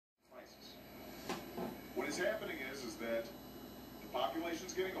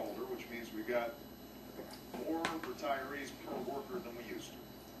population's getting older, which means we've got more retirees per worker than we used to.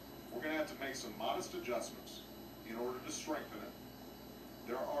 We're going to have to make some modest adjustments in order to strengthen it.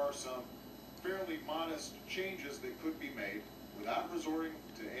 There are some fairly modest changes that could be made without resorting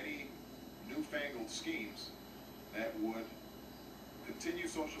to any newfangled schemes that would continue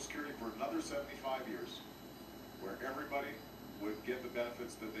Social Security for another 75 years, where everybody would get the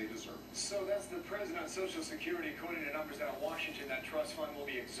benefits that they deserve. So that's the president on Social Security. According to numbers out of Washington, that trust fund will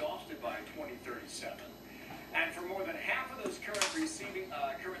be exhausted by 2037. And for more than half of those currently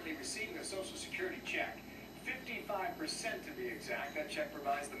receiving a Social Security check, 55% to be exact, that check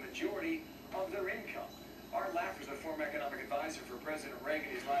provides the majority of their income. Art Laffer is a former economic advisor for President Reagan.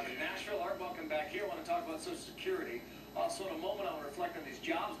 He's live in Nashville. Art, welcome back here. I want to talk about Social Security. Also, in a moment, I'll reflect on these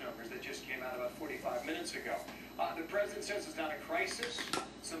jobs numbers that just came out about 45 minutes ago. The president says it's not a crisis.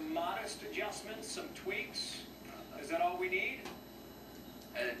 Some modest adjustments, some tweaks. Is that all we need?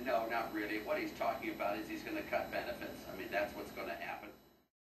 No, not really. What he's talking about is he's going to cut benefits. I mean, that's what's going to happen.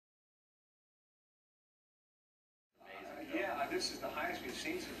 This is the highest we've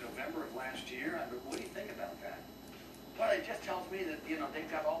seen since November of last year. What do you think about that? Well, it just tells me that,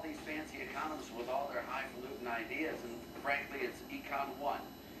 they've got all these fancy economists with all their highfalutin ideas, and frankly, it's Econ 1.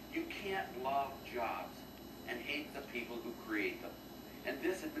 You can't love jobs and hate the people who create them. And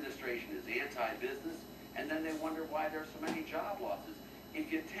this administration is anti-business, and then they wonder why there's so many job losses. If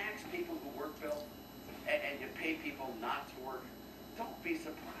you tax people who work, Bill, and you pay people not to work, don't be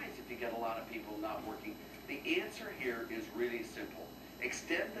surprised if you get a lot of people not working. The answer here is really simple.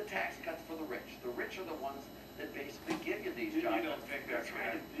 Extend the tax cuts for the rich. The rich are the ones that basically give you these jobs. You don't think that's going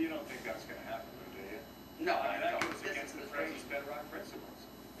to happen, do you? No, that goes against the president's bedrock principles.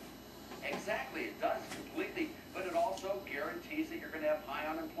 Exactly, it does completely, but it also guarantees that you're going to have high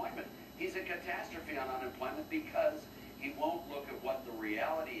unemployment. He's a catastrophe on unemployment because he won't look at what the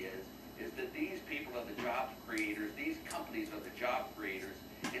reality is that these people are the job creators, these companies are the job creators,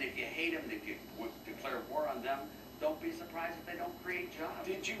 and if you hate them, if you declare war on them, don't be surprised if they don't create jobs.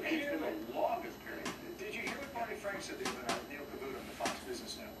 Did you hear the longest period? Did you hear what Barney Frank said the other night, Neil Cavuto on the Fox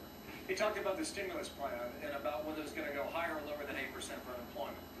Business Network? He talked about the stimulus plan and about whether it's going to go higher or lower than 8% for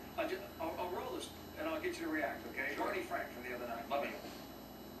unemployment. I'll roll this, and I'll get you to react, okay? Sure. Barney Frank from the other night. Love it.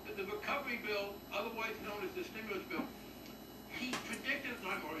 The recovery bill, otherwise known as the stimulus bill, he predicted,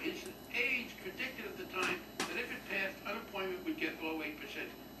 or his aides predicted at the time, that if it passed, unemployment would get below 8%.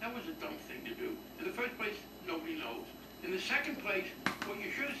 That was a dumb thing to do. In the first place, nobody knows. In the second place, what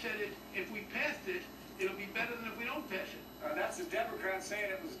you should have said is, if we pass this, it'll be better than if we don't pass it. That's the Democrats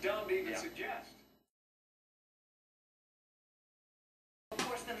saying it was dumb to even suggest. Of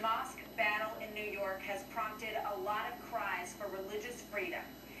course, the mosque battle in New York has prompted a lot of cries for religious freedom.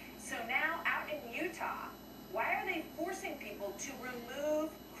 So now, out in Utah, why are they forcing people to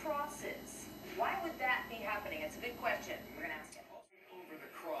remove crosses? Why would that be happening? It's a good question. We're going to ask it. Over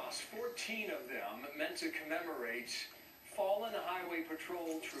the cross, 14 of them meant to commemorate fallen highway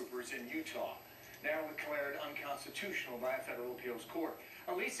patrol troopers in Utah, now declared unconstitutional by a federal appeals court.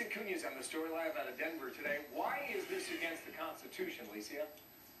 Alicia Cunha's on the story live out of Denver today. Why is this against the Constitution, Alicia?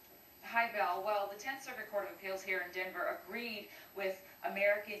 Hi, Bill. Well, the 10th Circuit Court of Appeals here in Denver agreed with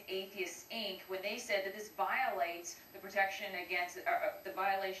American Atheists, Inc. when they said that this violates the protection against the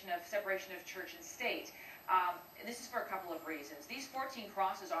violation of separation of church and state. This is for a couple of reasons. These 14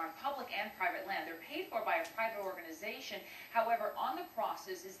 crosses are on public and private land. They're paid for by a private organization. However, on the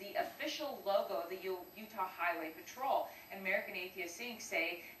crosses is the official logo of the Utah Highway Patrol. And American Atheists, Inc.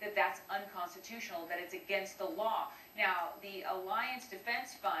 say that that's unconstitutional, that it's against the law. Now, the Alliance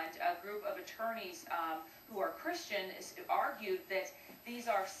Defense Fund, a group of attorneys who are Christian, argued that these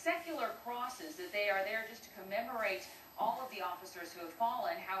are secular crosses, that they are there just to commemorate all of the officers who have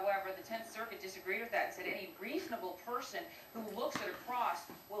fallen. However, the 10th Circuit disagreed with that and said any reasonable person who looks at a cross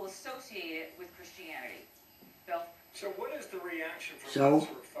will associate it with Christianity. Bill? So what is the reaction from those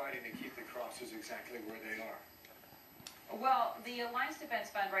who are fighting to keep the crosses exactly where they are? Well, the Alliance Defense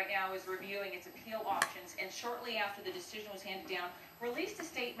Fund right now is reviewing its appeal options, and shortly after the decision was handed down, released a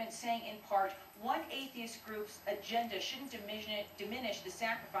statement saying, in part, one atheist group's agenda shouldn't diminish the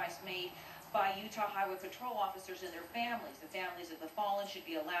sacrifice made by Utah Highway Patrol officers and their families. The families of the fallen should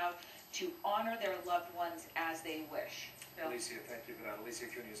be allowed to honor their loved ones as they wish. Bill? Alicia, thank you for that.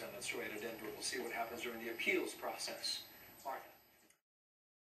 Alicia Cunha is on the story out of Denver. We'll see what happens during the appeals process. Martha.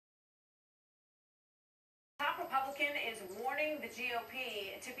 Top Republican is warning the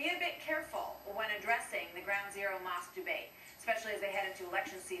GOP to be a bit careful when addressing the Ground Zero mosque debate, especially as they head into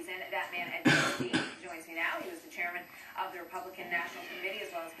election season. That man, Ed joins me now. He was the chairman of the Republican National Committee as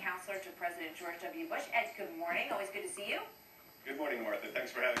well as counselor to President George W. Bush. Ed, good morning. Always good to see you. Good morning, Martha. Thanks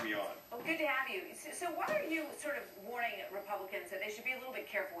for having me on. Well, good to have you. So why are you sort of warning Republicans that they should be a little bit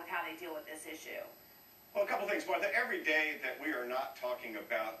careful with how they deal with this issue? Well, a couple things, Martha. Every day that we are not talking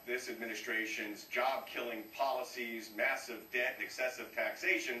about this administration's job-killing policies, massive debt, and excessive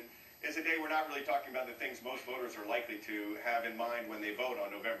taxation is a day we're not really talking about the things most voters are likely to have in mind when they vote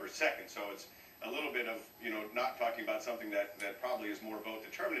on November 2nd. So it's a little bit of, not talking about something that probably is more vote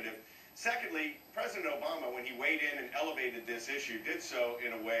determinative. Secondly, President Obama, when he weighed in and elevated this issue, did so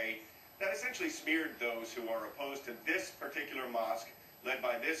in a way that essentially smeared those who are opposed to this particular mosque led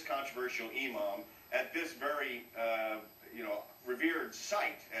by this controversial imam at this very, revered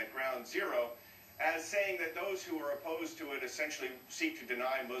site at Ground Zero, as saying that those who are opposed to it essentially seek to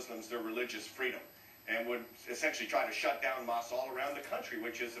deny Muslims their religious freedom and would essentially try to shut down mosques all around the country,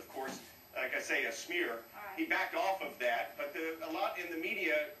 which is, of course, like I say, a smear. He backed off of that, but a lot in the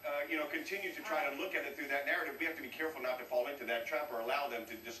media, continue to try to look at it through that narrative. We have to be careful not to fall into that trap or allow them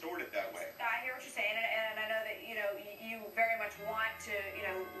to distort it that way. I hear what you're saying, and I know that, you very much want to,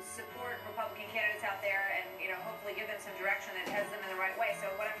 support Republican candidates out there and, hopefully give them some direction that heads them in the right way. So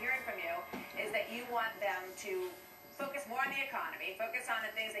what I'm hearing from you is that you want them to focus more on the economy, focus on the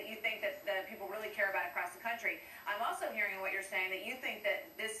things that you think that people really care about across the country. I'm also hearing in what you're saying that you think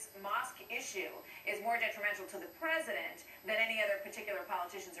that this mosque issue is more detrimental to the president than any other particular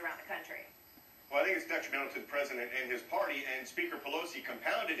politicians around the country. Well, I think it's detrimental to the president and his party, and Speaker Pelosi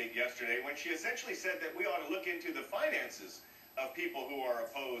compounded it yesterday when she essentially said that we ought to look into the finances of people who are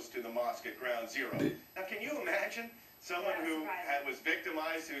opposed to the mosque at Ground Zero. Now, can you imagine someone who was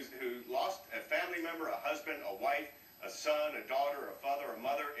victimized, who lost a family member, a husband, a wife, a son, a daughter, a father, a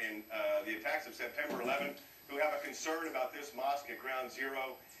mother in the attacks of September 11, who have a concern about this mosque at Ground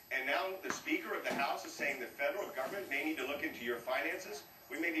Zero, and now the Speaker of the House is saying the federal government may need to look into your finances.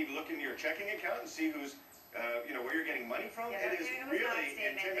 We may need to look into your checking account and see who's, where you're getting money from. Yeah, it is really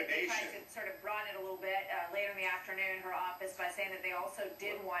intimidation. They tried to sort of broaden it a little bit later in the afternoon in her office by saying that they also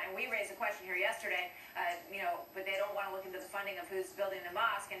did want, and we raised a question here yesterday, but they don't want to look into the funding of who's building the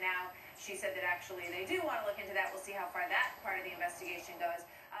mosque, and now she said that actually they do want to look into that. We'll see how far that part of the investigation goes.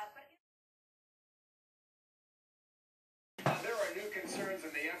 There are new concerns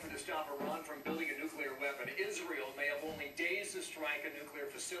in the effort to stop Iran from building a nuclear weapon. Israel may have only days to strike a nuclear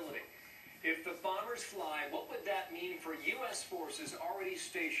facility. If the bombers fly, what would that mean for U.S. forces already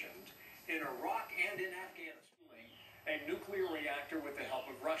stationed in Iraq and in Afghanistan? A nuclear reactor with the help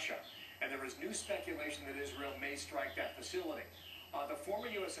of Russia. And there is new speculation that Israel may strike that facility. The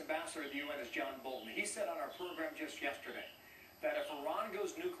former U.S. ambassador to the UN is John Bolton. He said on our program just yesterday that if Iran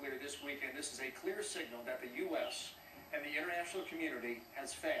goes nuclear this weekend, this is a clear signal that the U.S. and the international community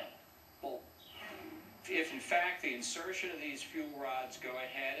has failed. Bolton. If, in fact, the insertion of these fuel rods go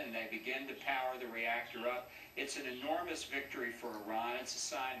ahead and they begin to power the reactor up, it's an enormous victory for Iran. It's a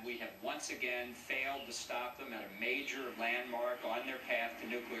sign we have once again failed to stop them at a major landmark on their path to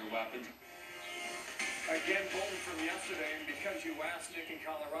nuclear weapons. Again, Bolton from yesterday, and because you asked, Nick in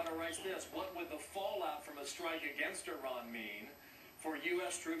Colorado writes this: what would the fallout from a strike against Iran mean for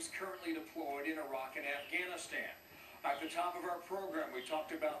U.S. troops currently deployed in Iraq and Afghanistan? At the top of our program, we talked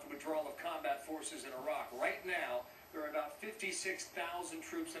about the withdrawal of combat forces in Iraq. Right now, there are about 56,000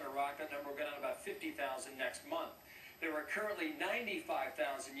 troops in Iraq. That number will go down to about 50,000 next month. There are currently 95,000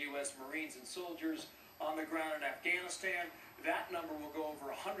 U.S. Marines and soldiers on the ground in Afghanistan. That number will go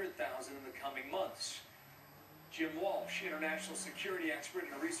over 100,000 in the coming months. Jim Walsh, international security expert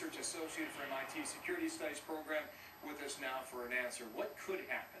and a research associate for MIT Security Studies program, with us now for an answer. What could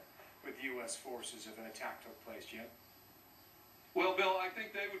happen with U.S. forces if an attack took place, Jim? Well, Bill, I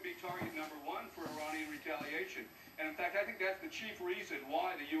think they would be target number one for Iranian retaliation. And in fact, I think that's the chief reason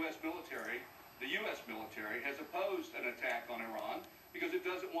why the U.S. military has opposed an attack on Iran, because it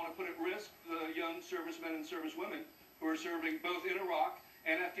doesn't want to put at risk the young servicemen and servicewomen who are serving both in Iraq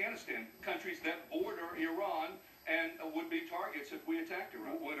and Afghanistan, countries that border Iran and would be targets if we attacked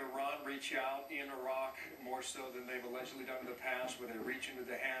Iran. Would Iran reach out in Iraq more so than they've allegedly done in the past? Would they reach into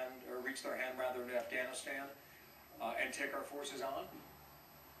the hand, or reach their hand rather into Afghanistan? And take our forces on?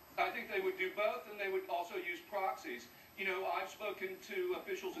 I think they would do both, and they would also use proxies. I've spoken to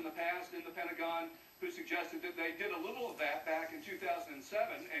officials in the past in the Pentagon who suggested that they did a little of that back in 2007,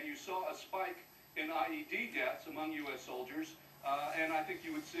 and you saw a spike in IED deaths among U.S. soldiers, and I think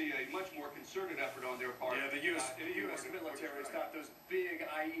you would see a much more concerted effort on their part. Yeah, the U.S. military has thought those big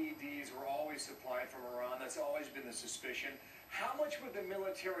IEDs were always supplied from Iran. That's always been the suspicion. How much would the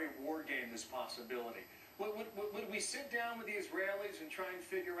military war game this possibility? Would we sit down with the Israelis and try and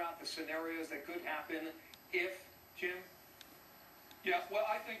figure out the scenarios that could happen if, Jim? Yeah, well,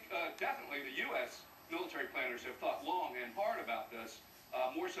 I think definitely the U.S. military planners have thought long and hard about this,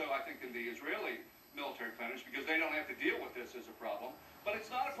 more so I think than the Israeli military planners, because they don't have to deal with this as a problem. But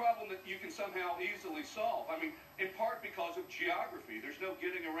it's not a problem that you can somehow easily solve. I mean, in part because of geography. There's no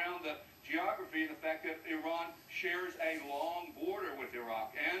getting around the geography and the fact that Iran shares a long border with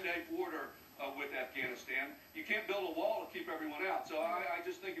Iraq and a border with Afghanistan. You can't build a wall to keep everyone out. So I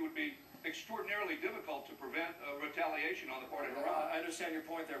just think it would be extraordinarily difficult to prevent retaliation on the part of Iran. I understand your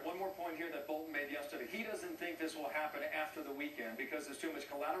point there. One more point here that Bolton made yesterday. He doesn't think this will happen after the weekend because there's too much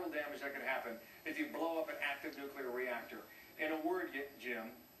collateral damage that could happen if you blow up an active nuclear reactor. In a word,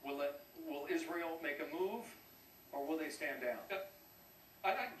 Jim, will Israel make a move or will they stand down?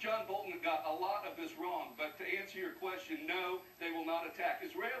 I think John Bolton got a lot of this wrong, but to answer your question, no, they will not attack.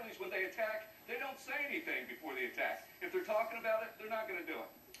 Israelis, when they attack, they don't say anything before they attack. If they're talking about it, they're not going to do it.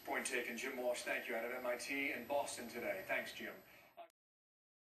 Point taken. Jim Walsh, thank you, out of MIT in Boston today. Thanks, Jim.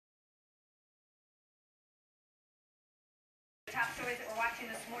 Top stories that we're watching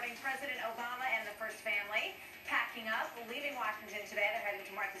this morning, President Obama and the First Family packing up, leaving Washington today. They're heading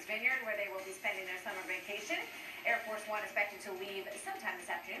to Martha's Vineyard, where they will be spending their summer vacation. Air Force One expected to leave sometime this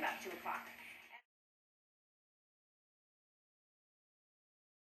afternoon, about 2 o'clock.